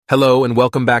Hello and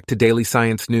welcome back to Daily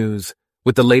Science News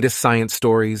with the latest science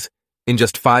stories in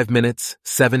just 5 minutes,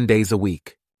 7 days a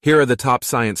week. Here are the top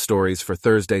science stories for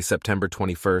Thursday, September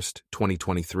 21st,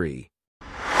 2023.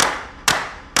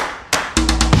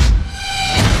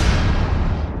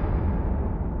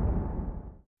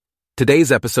 Today's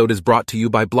episode is brought to you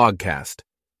by Blogcast,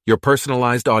 your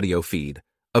personalized audio feed,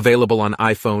 available on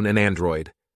iPhone and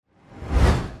Android.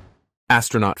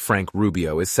 Astronaut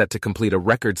Rubio is set to complete a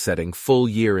record-setting full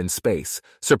year in space,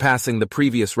 surpassing the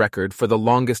previous record for the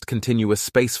longest continuous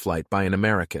spaceflight by an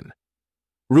American.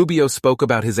 Rubio spoke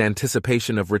about his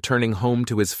anticipation of returning home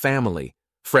to his family,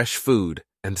 fresh food,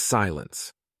 and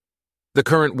silence. The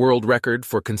current world record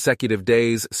for consecutive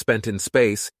days spent in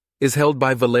space is held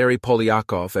by Valery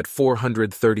Polyakov at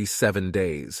 437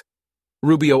 days.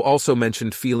 Rubio also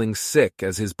mentioned feeling sick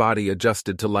as his body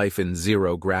adjusted to life in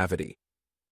zero gravity.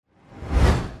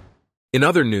 In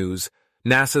other news,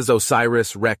 NASA's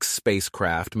OSIRIS-REx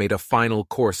spacecraft made a final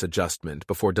course adjustment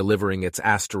before delivering its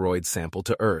asteroid sample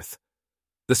to Earth.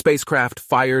 The spacecraft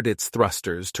fired its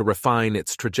thrusters to refine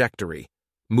its trajectory,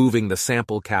 moving the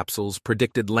sample capsule's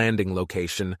predicted landing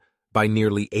location by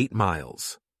nearly 8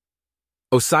 miles.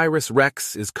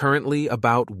 OSIRIS-REx is currently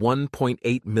about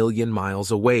 1.8 million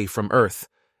miles away from Earth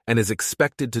and is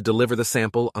expected to deliver the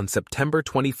sample on September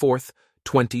 24,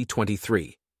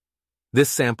 2023. This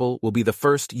sample will be the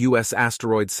first U.S.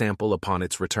 asteroid sample upon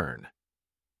its return.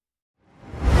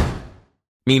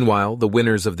 Meanwhile, the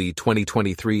winners of the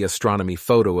 2023 Astronomy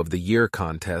Photo of the Year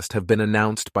contest have been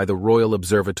announced by the Royal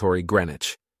Observatory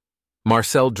Greenwich.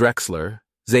 Marcel Drexler,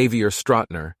 Xavier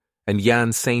Strautner, and Jan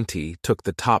Sainty took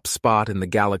the top spot in the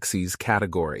galaxies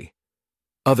category.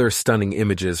 Other stunning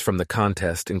images from the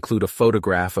contest include a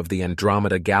photograph of the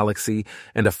Andromeda Galaxy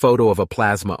and a photo of a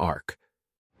plasma arc.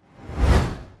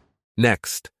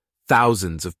 Next,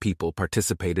 thousands of people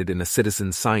participated in a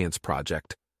citizen science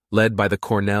project led by the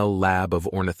Cornell Lab of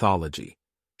Ornithology,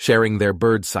 sharing their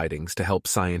bird sightings to help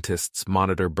scientists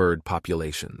monitor bird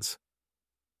populations.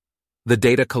 The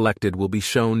data collected will be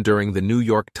shown during the New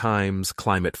York Times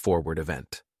Climate Forward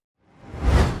event.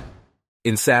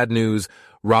 In sad news,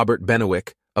 Robert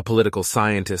Benewick, a political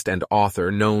scientist and author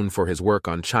known for his work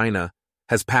on China,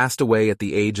 has passed away at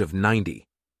the age of 90.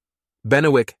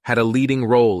 Benewick had a leading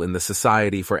role in the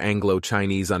Society for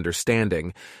Anglo-Chinese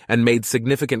Understanding and made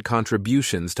significant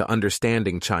contributions to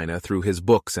understanding China through his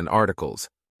books and articles.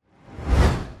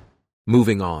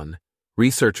 Moving on,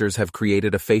 researchers have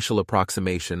created a facial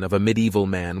approximation of a medieval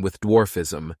man with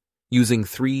dwarfism using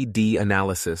 3D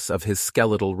analysis of his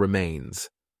skeletal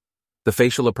remains. The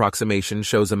facial approximation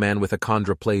shows a man with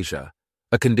achondroplasia,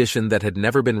 a condition that had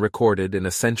never been recorded in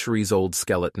a centuries-old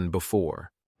skeleton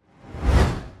before.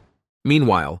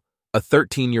 Meanwhile, a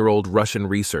 13-year-old Russian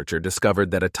researcher discovered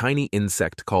that a tiny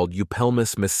insect called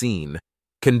Eupelmus messine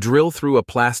can drill through a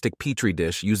plastic petri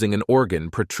dish using an organ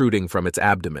protruding from its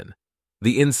abdomen.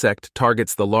 The insect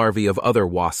targets the larvae of other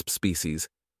wasp species,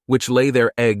 which lay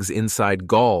their eggs inside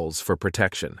galls for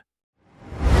protection.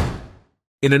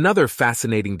 In another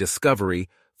fascinating discovery,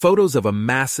 photos of a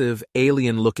massive,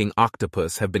 alien-looking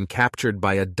octopus have been captured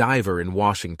by a diver in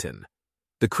Washington.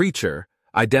 The creature,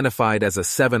 identified as a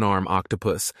 7-arm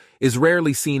octopus, is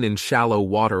rarely seen in shallow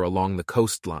water along the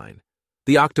coastline.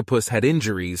 The octopus had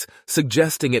injuries,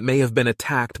 suggesting it may have been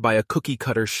attacked by a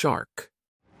cookie-cutter shark.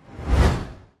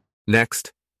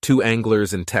 Next, 2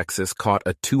 anglers in Texas caught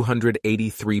a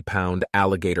 283-pound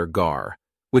alligator gar,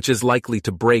 which is likely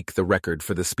to break the record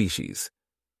for the species.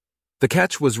 The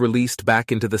catch was released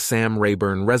back into the Sam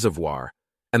Rayburn Reservoir,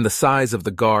 and the size of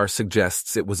the gar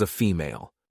suggests it was a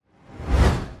female.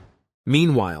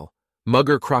 Meanwhile,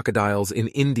 mugger crocodiles in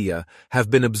India have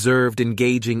been observed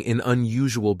engaging in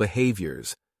unusual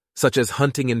behaviors, such as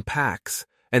hunting in packs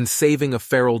and saving a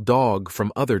feral dog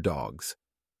from other dogs.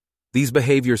 These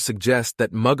behaviors suggest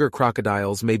that mugger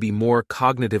crocodiles may be more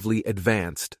cognitively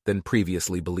advanced than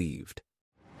previously believed.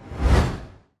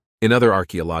 In other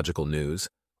archaeological news,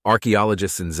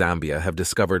 archaeologists in Zambia have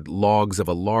discovered logs of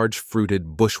a large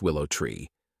fruited bush willow tree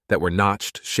that were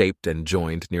notched, shaped, and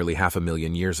joined nearly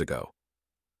 500,000 years ago.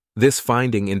 This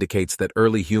finding indicates that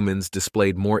early humans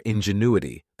displayed more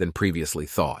ingenuity than previously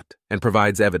thought and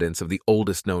provides evidence of the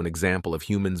oldest known example of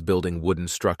humans building wooden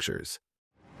structures.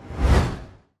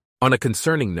 On a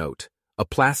concerning note, a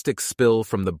plastic spill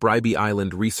from the Bribie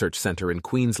Island Research Center in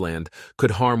Queensland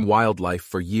could harm wildlife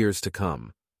for years to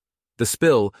come. The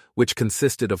spill, which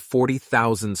consisted of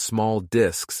 40,000 small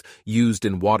discs used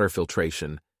in water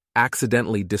filtration,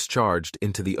 accidentally discharged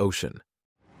into the ocean.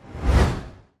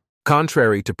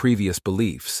 Contrary to previous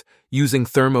beliefs, using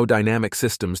thermodynamic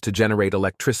systems to generate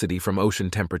electricity from ocean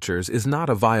temperatures is not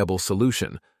a viable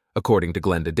solution, according to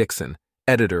Glenda Dixon,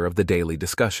 editor of the Daily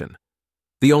Discussion.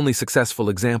 The only successful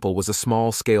example was a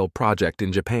small-scale project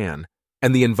in Japan,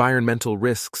 and the environmental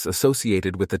risks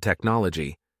associated with the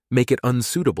technology make it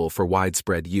unsuitable for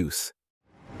widespread use.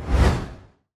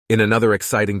 In another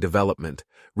exciting development,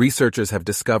 researchers have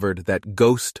discovered that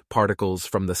ghost particles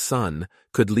from the sun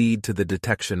could lead to the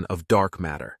detection of dark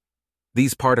matter.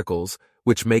 These particles,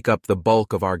 which make up the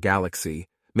bulk of our galaxy,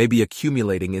 may be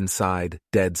accumulating inside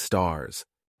dead stars.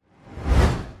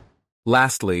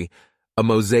 Lastly, a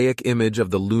mosaic image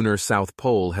of the lunar South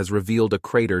Pole has revealed a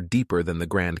crater deeper than the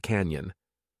Grand Canyon.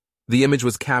 The image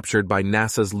was captured by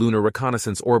NASA's Lunar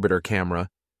Reconnaissance Orbiter camera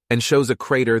and shows a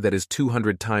crater that is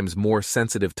 200 times more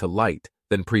sensitive to light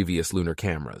than previous lunar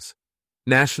cameras.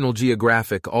 National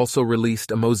Geographic also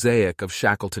released a mosaic of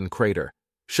Shackleton Crater,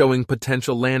 showing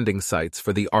potential landing sites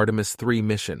for the Artemis 3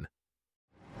 mission.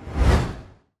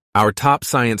 Our top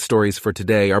science stories for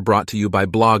today are brought to you by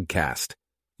Blogcast,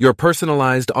 your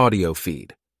personalized audio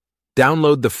feed.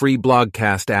 Download the free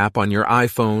Blogcast app on your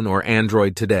iPhone or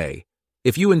Android today.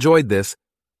 If you enjoyed this,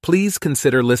 please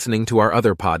consider listening to our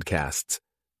other podcasts: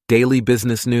 Daily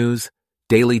Business News,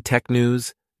 Daily Tech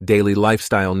News, Daily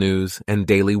Lifestyle News, and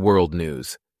Daily World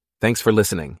News. Thanks for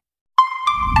listening.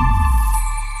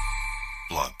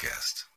 Blogcast.